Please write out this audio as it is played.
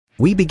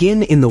We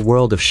begin in the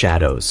world of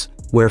shadows,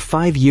 where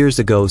 5 years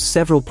ago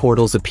several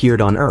portals appeared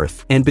on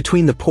Earth, and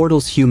between the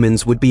portals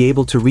humans would be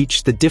able to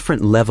reach the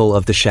different level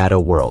of the shadow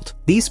world.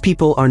 These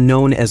people are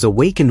known as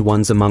awakened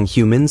ones among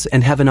humans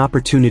and have an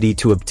opportunity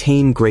to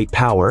obtain great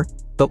power,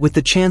 but with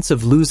the chance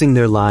of losing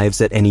their lives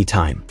at any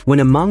time. When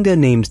a manga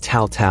named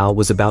Tal Tal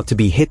was about to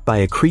be hit by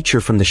a creature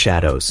from the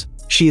shadows,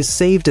 she is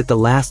saved at the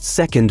last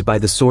second by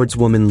the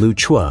swordswoman Lu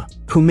Chua,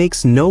 who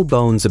makes no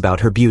bones about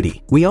her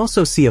beauty. We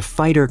also see a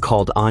fighter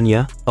called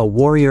Anya, a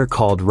warrior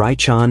called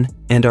Raichan,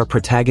 and our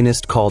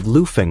protagonist called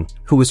Lu Feng,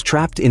 who was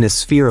trapped in a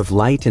sphere of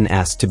light and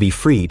asked to be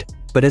freed,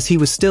 but as he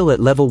was still at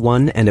level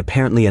 1 and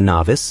apparently a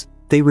novice,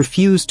 they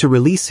refused to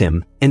release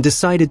him and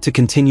decided to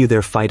continue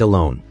their fight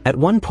alone. At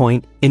one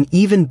point, an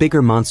even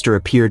bigger monster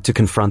appeared to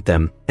confront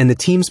them, and the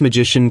team's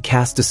magician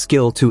cast a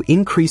skill to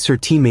increase her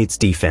teammates'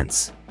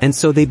 defense. And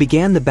so they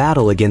began the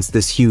battle against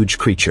this huge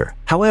creature.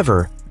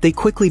 However, they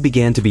quickly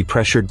began to be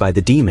pressured by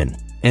the demon,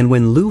 and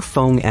when Lu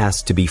Feng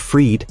asked to be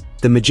freed,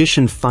 the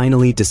magician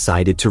finally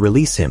decided to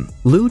release him.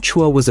 Lu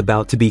Chua was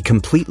about to be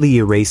completely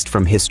erased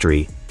from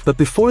history, but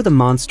before the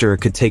monster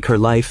could take her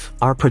life,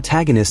 our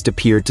protagonist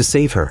appeared to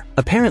save her.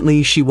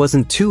 Apparently, she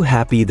wasn't too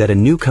happy that a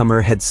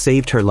newcomer had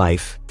saved her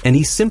life, and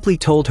he simply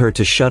told her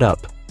to shut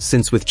up,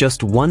 since with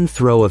just one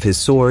throw of his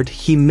sword,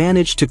 he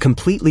managed to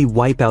completely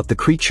wipe out the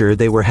creature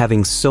they were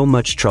having so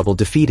much trouble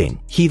defeating.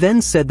 He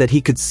then said that he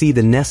could see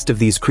the nest of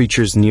these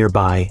creatures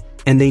nearby,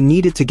 and they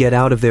needed to get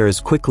out of there as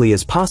quickly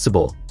as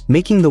possible,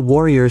 making the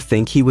warrior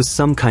think he was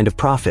some kind of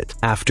prophet.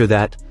 After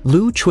that,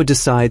 Lu Chua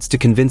decides to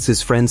convince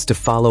his friends to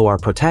follow our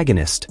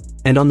protagonist,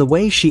 and on the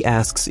way she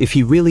asks if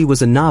he really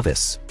was a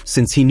novice,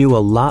 since he knew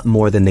a lot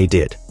more than they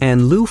did.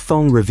 And Lu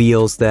Feng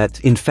reveals that,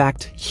 in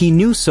fact, he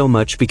knew so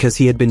much because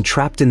he had been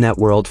trapped in that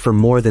world for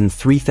more than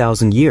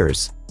 3,000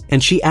 years,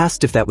 and she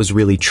asked if that was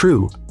really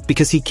true,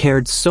 because he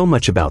cared so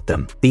much about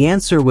them. The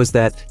answer was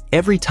that,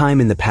 every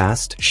time in the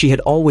past, she had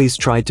always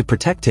tried to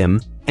protect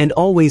him, and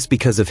always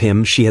because of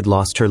him she had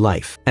lost her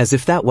life. As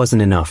if that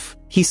wasn't enough,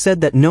 he said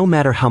that no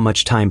matter how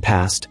much time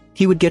passed,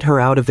 he would get her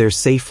out of there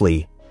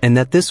safely, and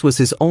that this was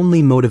his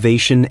only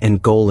motivation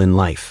and goal in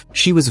life.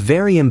 She was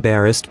very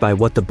embarrassed by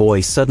what the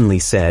boy suddenly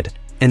said,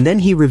 and then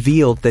he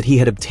revealed that he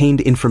had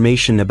obtained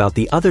information about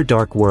the other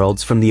dark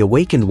worlds from the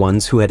awakened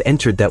ones who had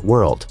entered that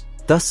world,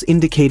 thus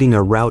indicating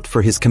a route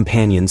for his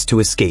companions to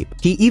escape.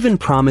 He even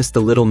promised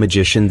the little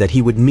magician that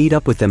he would meet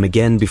up with them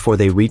again before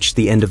they reached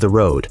the end of the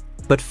road,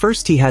 but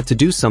first he had to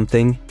do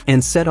something,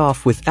 and set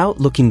off without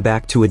looking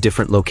back to a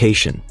different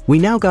location. We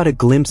now got a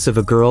glimpse of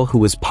a girl who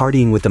was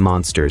partying with the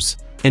monsters,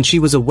 and she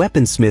was a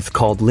weaponsmith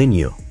called Lin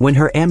Yu. When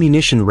her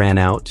ammunition ran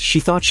out, she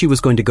thought she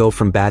was going to go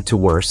from bad to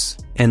worse,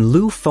 and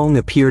Lu Feng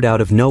appeared out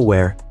of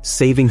nowhere,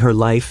 saving her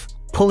life,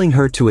 pulling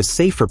her to a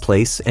safer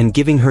place and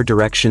giving her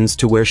directions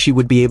to where she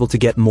would be able to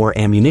get more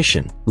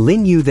ammunition.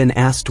 Lin Yu then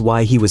asked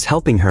why he was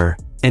helping her,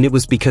 and it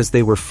was because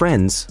they were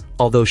friends,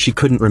 although she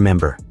couldn't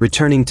remember.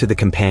 Returning to the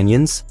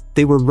companions,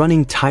 they were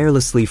running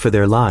tirelessly for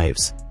their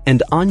lives,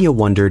 and Anya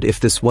wondered if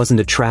this wasn't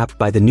a trap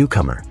by the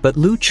newcomer. But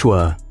Lu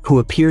Chua, who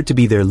appeared to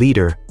be their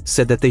leader,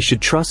 said that they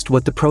should trust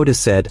what the prota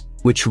said,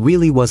 which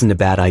really wasn't a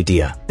bad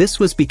idea. This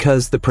was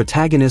because the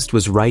protagonist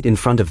was right in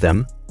front of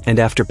them, and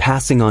after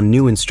passing on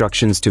new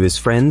instructions to his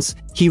friends,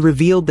 he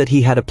revealed that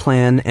he had a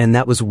plan and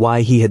that was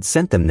why he had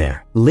sent them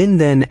there. Lin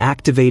then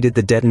activated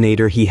the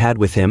detonator he had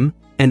with him,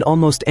 and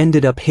almost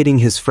ended up hitting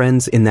his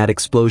friends in that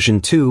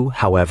explosion too.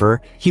 However,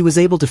 he was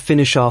able to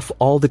finish off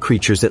all the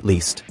creatures at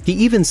least. He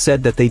even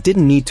said that they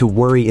didn't need to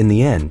worry in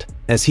the end,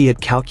 as he had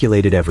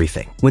calculated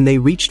everything. When they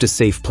reached a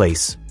safe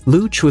place,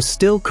 Lu Chua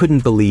still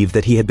couldn't believe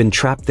that he had been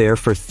trapped there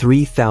for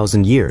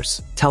 3,000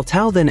 years. Tal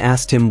Tal then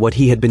asked him what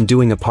he had been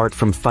doing apart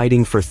from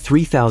fighting for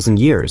 3,000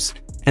 years,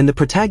 and the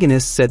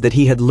protagonist said that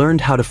he had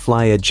learned how to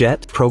fly a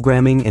jet,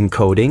 programming and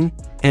coding,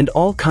 and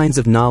all kinds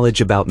of knowledge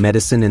about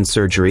medicine and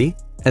surgery,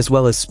 as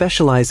well as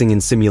specializing in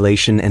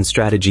simulation and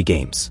strategy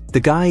games. The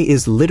guy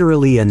is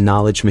literally a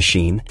knowledge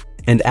machine,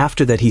 and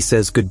after that he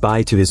says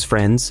goodbye to his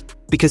friends,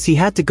 because he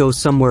had to go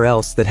somewhere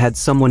else that had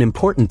someone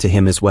important to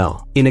him as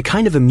well. In a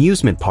kind of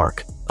amusement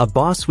park, a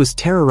boss was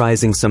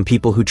terrorizing some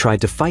people who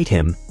tried to fight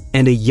him,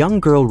 and a young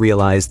girl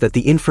realized that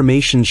the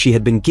information she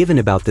had been given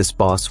about this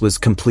boss was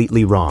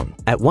completely wrong.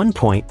 At one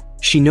point,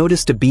 she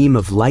noticed a beam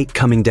of light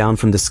coming down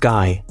from the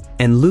sky,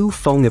 and Lu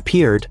Feng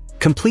appeared,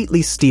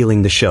 completely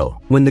stealing the show.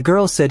 When the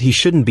girl said he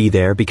shouldn't be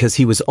there because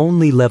he was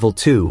only level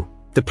 2,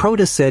 the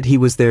prota said he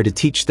was there to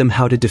teach them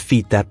how to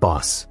defeat that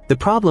boss. The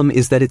problem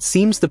is that it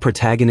seems the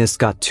protagonist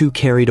got too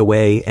carried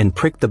away and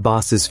pricked the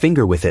boss's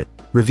finger with it,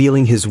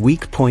 revealing his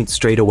weak point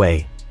straight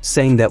away,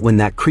 saying that when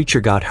that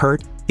creature got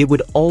hurt, it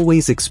would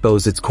always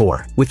expose its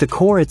core. With the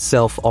core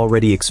itself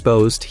already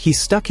exposed, he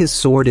stuck his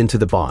sword into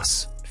the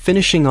boss,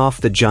 finishing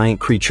off the giant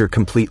creature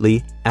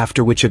completely,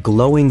 after which a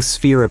glowing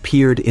sphere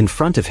appeared in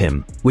front of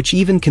him, which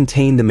even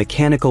contained the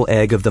mechanical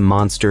egg of the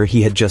monster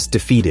he had just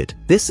defeated.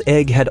 This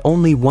egg had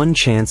only one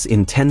chance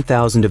in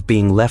 10,000 of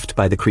being left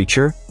by the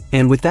creature,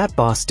 and with that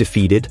boss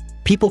defeated,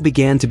 people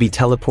began to be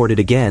teleported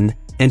again,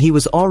 and he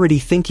was already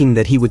thinking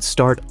that he would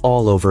start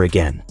all over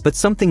again. But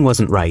something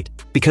wasn't right,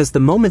 because the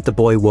moment the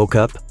boy woke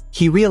up,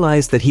 he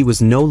realized that he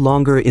was no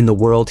longer in the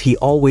world he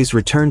always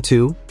returned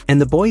to, and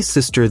the boy's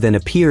sister then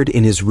appeared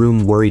in his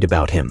room worried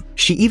about him.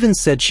 She even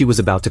said she was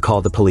about to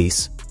call the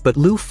police, but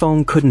Lu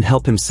Feng couldn't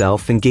help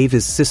himself and gave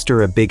his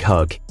sister a big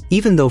hug,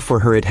 even though for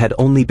her it had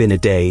only been a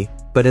day.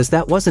 But as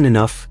that wasn't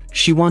enough,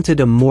 she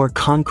wanted a more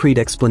concrete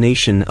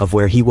explanation of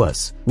where he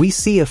was. We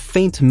see a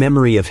faint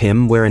memory of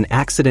him where an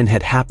accident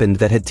had happened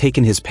that had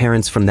taken his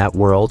parents from that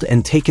world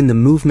and taken the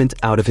movement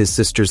out of his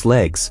sister's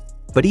legs.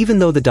 But even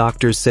though the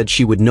doctors said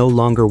she would no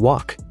longer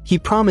walk, he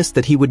promised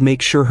that he would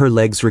make sure her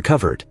legs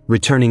recovered.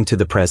 Returning to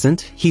the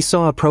present, he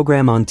saw a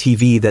program on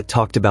TV that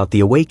talked about the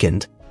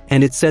awakened,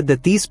 and it said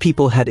that these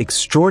people had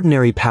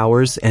extraordinary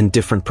powers and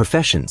different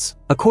professions.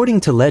 According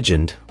to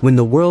legend, when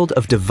the world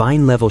of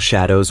divine-level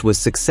shadows was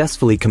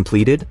successfully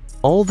completed,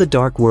 all the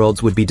dark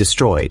worlds would be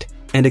destroyed,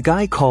 and a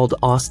guy called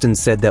Austin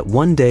said that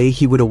one day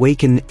he would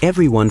awaken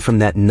everyone from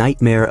that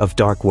nightmare of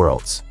dark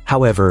worlds.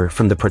 However,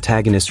 from the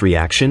protagonist's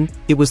reaction,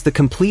 it was the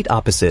complete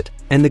opposite,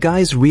 and the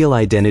guy's real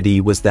identity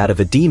was that of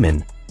a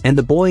demon, and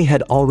the boy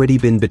had already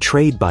been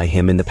betrayed by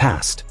him in the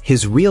past.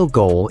 His real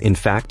goal, in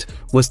fact,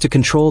 was to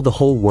control the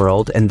whole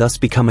world and thus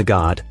become a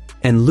god,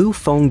 and Lu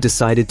Feng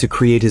decided to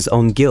create his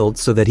own guild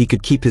so that he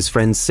could keep his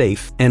friends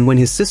safe, and when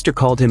his sister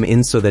called him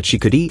in so that she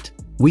could eat,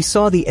 we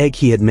saw the egg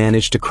he had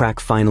managed to crack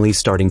finally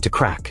starting to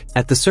crack.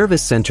 At the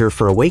service center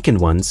for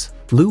awakened ones,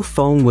 Lu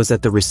Feng was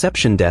at the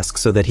reception desk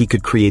so that he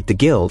could create the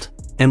guild,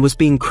 and was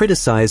being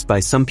criticized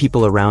by some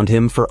people around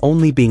him for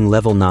only being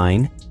level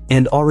 9,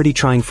 and already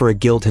trying for a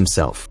guild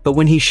himself. But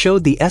when he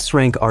showed the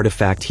S-rank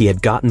artifact he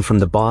had gotten from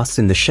the boss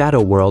in the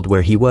shadow world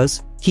where he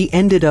was, he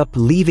ended up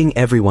leaving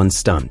everyone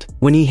stunned.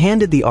 When he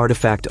handed the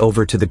artifact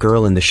over to the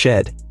girl in the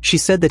shed, she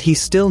said that he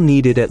still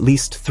needed at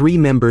least 3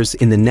 members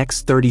in the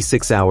next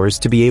 36 hours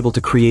to be able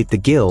to create the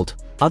guild,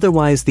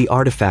 otherwise the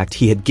artifact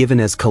he had given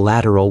as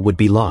collateral would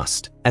be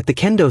lost. At the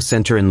Kendo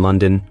Center in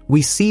London,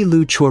 we see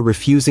Lu Chua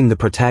refusing the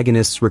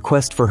protagonist's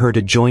request for her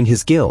to join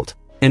his guild,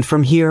 and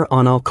from here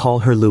on I'll call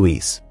her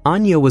Louise.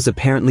 Anya was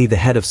apparently the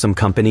head of some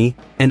company,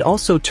 and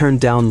also turned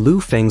down Lu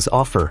Feng's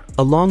offer,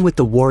 along with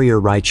the warrior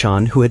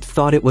Raichan who had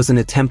thought it was an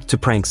attempt to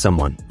prank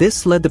someone.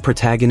 This led the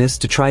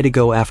protagonist to try to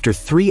go after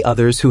 3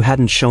 others who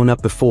hadn't shown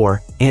up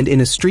before, and in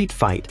a street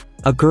fight,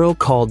 a girl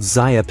called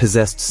Zaya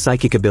possessed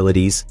psychic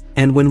abilities,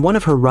 and when one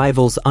of her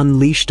rivals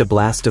unleashed a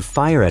blast of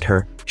fire at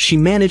her, she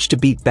managed to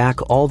beat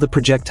back all the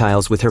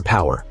projectiles with her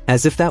power.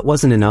 As if that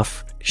wasn't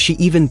enough, she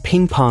even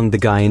ping-ponged the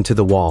guy into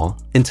the wall,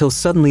 until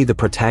suddenly the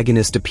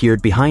protagonist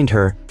appeared behind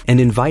her and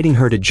inviting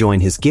her to join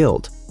his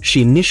guild.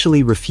 She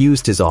initially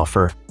refused his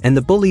offer, and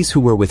the bullies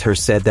who were with her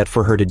said that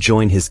for her to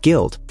join his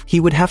guild, he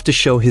would have to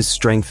show his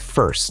strength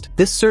first.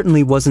 This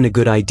certainly wasn't a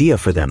good idea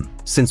for them,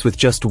 since with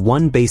just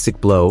one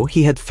basic blow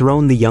he had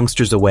thrown the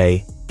youngsters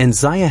away, and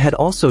Zaya had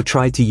also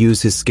tried to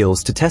use his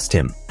skills to test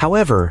him.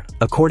 However,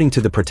 according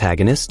to the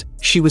protagonist,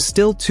 she was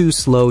still too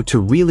slow to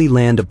really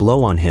land a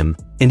blow on him,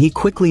 and he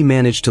quickly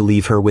managed to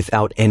leave her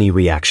without any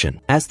reaction.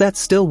 As that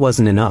still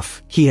wasn't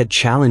enough, he had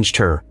challenged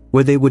her,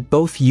 where they would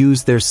both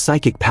use their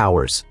psychic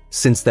powers,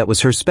 since that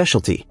was her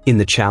specialty. In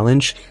the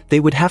challenge, they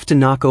would have to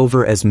knock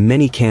over as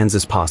many cans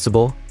as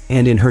possible,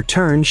 and in her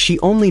turn she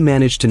only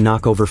managed to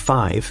knock over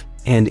 5,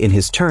 and in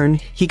his turn,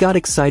 he got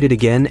excited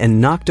again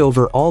and knocked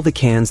over all the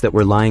cans that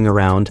were lying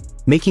around,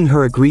 making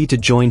her agree to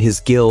join his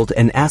guild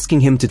and asking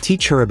him to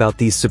teach her about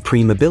these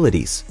supreme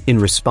abilities. In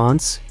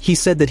response, he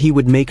said that he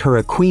would make her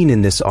a queen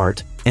in this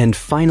art, and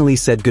finally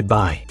said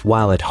goodbye.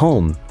 While at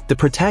home, the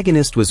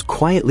protagonist was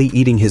quietly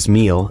eating his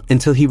meal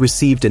until he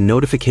received a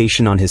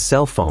notification on his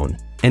cell phone,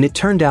 and it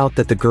turned out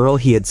that the girl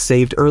he had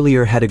saved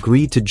earlier had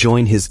agreed to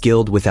join his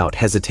guild without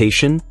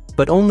hesitation,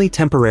 but only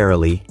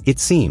temporarily, it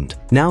seemed.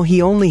 Now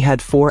he only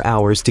had 4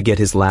 hours to get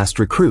his last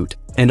recruit,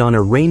 and on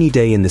a rainy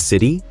day in the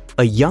city,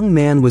 a young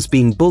man was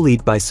being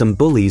bullied by some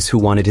bullies who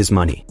wanted his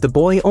money. The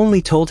boy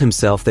only told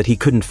himself that he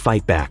couldn't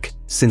fight back,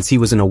 since he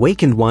was an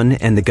awakened one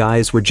and the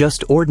guys were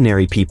just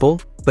ordinary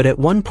people, but at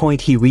one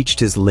point he reached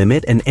his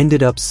limit and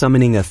ended up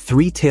summoning a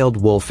 3-tailed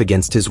wolf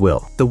against his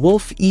will. The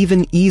wolf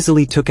even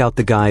easily took out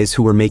the guys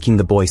who were making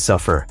the boy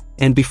suffer,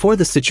 and before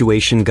the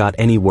situation got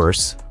any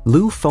worse,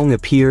 Lu Feng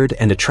appeared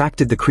and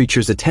attracted the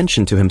creature's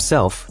attention to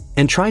himself,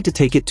 and tried to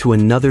take it to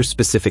another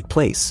specific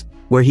place,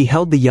 where he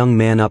held the young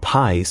man up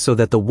high so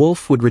that the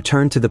wolf would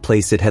return to the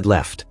place it had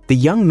left. The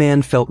young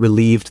man felt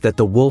relieved that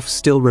the wolf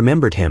still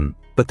remembered him,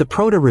 but the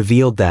proto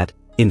revealed that,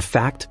 in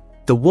fact,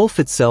 the wolf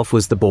itself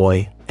was the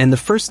boy, and the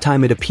first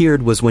time it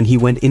appeared was when he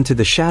went into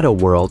the shadow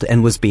world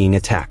and was being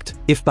attacked.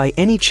 If by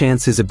any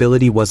chance his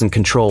ability wasn't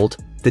controlled,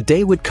 the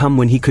day would come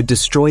when he could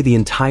destroy the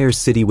entire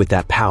city with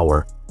that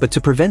power, but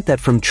to prevent that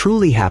from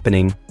truly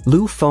happening,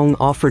 Lu Feng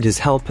offered his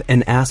help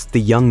and asked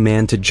the young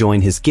man to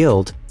join his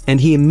guild, and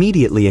he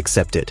immediately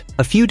accepted.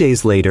 A few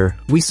days later,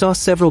 we saw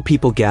several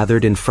people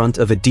gathered in front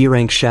of a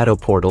D-rank shadow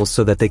portal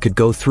so that they could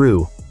go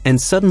through, and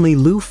suddenly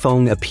Lu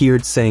Feng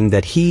appeared saying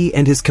that he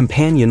and his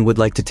companion would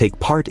like to take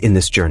part in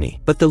this journey.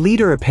 But the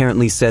leader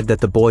apparently said that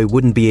the boy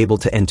wouldn't be able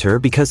to enter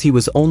because he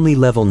was only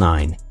level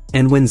 9.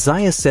 And when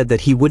Xayah said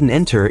that he wouldn't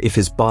enter if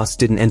his boss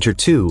didn't enter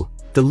too,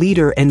 the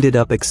leader ended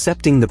up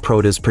accepting the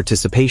prota's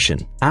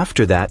participation.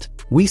 After that,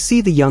 we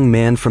see the young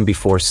man from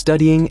before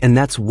studying, and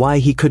that's why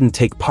he couldn't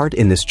take part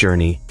in this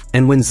journey.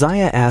 And when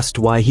Xayah asked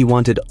why he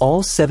wanted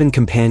all 7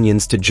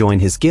 companions to join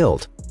his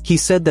guild, he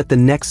said that the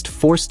next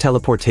forced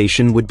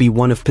teleportation would be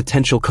one of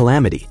potential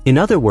calamity. In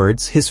other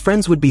words, his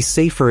friends would be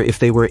safer if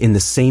they were in the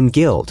same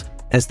guild,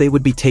 as they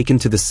would be taken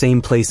to the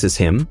same place as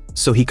him,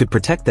 so he could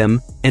protect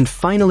them, and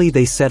finally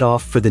they set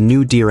off for the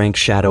new D-rank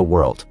Shadow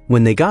World.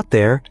 When they got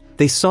there,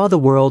 they saw the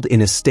world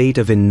in a state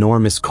of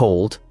enormous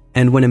cold,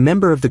 and when a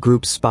member of the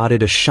group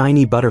spotted a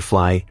shiny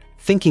butterfly,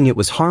 thinking it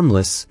was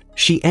harmless,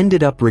 she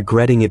ended up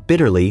regretting it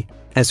bitterly,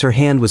 as her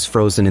hand was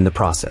frozen in the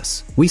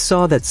process. We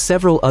saw that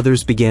several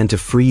others began to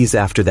freeze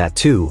after that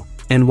too,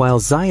 and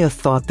while Xayah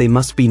thought they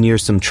must be near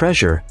some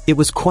treasure, it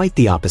was quite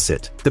the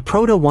opposite. The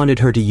Prota wanted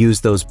her to use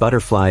those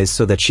butterflies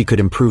so that she could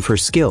improve her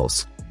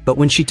skills, but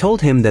when she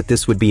told him that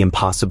this would be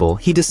impossible,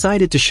 he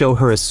decided to show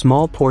her a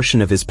small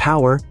portion of his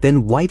power,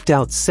 then wiped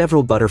out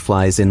several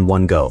butterflies in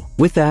one go.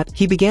 With that,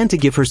 he began to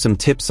give her some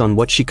tips on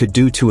what she could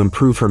do to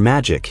improve her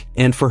magic,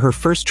 and for her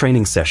first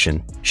training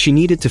session, she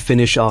needed to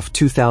finish off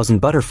 2,000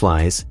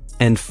 butterflies,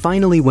 and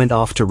finally went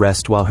off to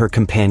rest while her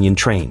companion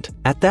trained.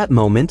 At that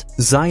moment,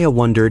 Xayah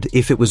wondered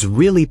if it was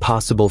really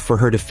possible for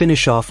her to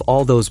finish off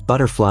all those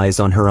butterflies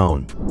on her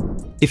own.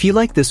 If you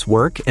like this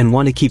work and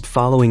want to keep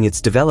following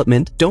its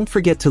development, don't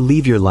forget to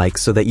leave your like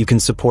so that you can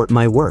support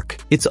my work.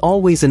 It's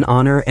always an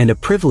honor and a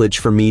privilege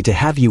for me to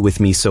have you with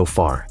me so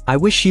far. I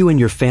wish you and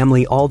your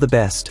family all the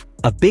best.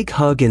 A big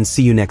hug and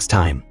see you next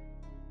time.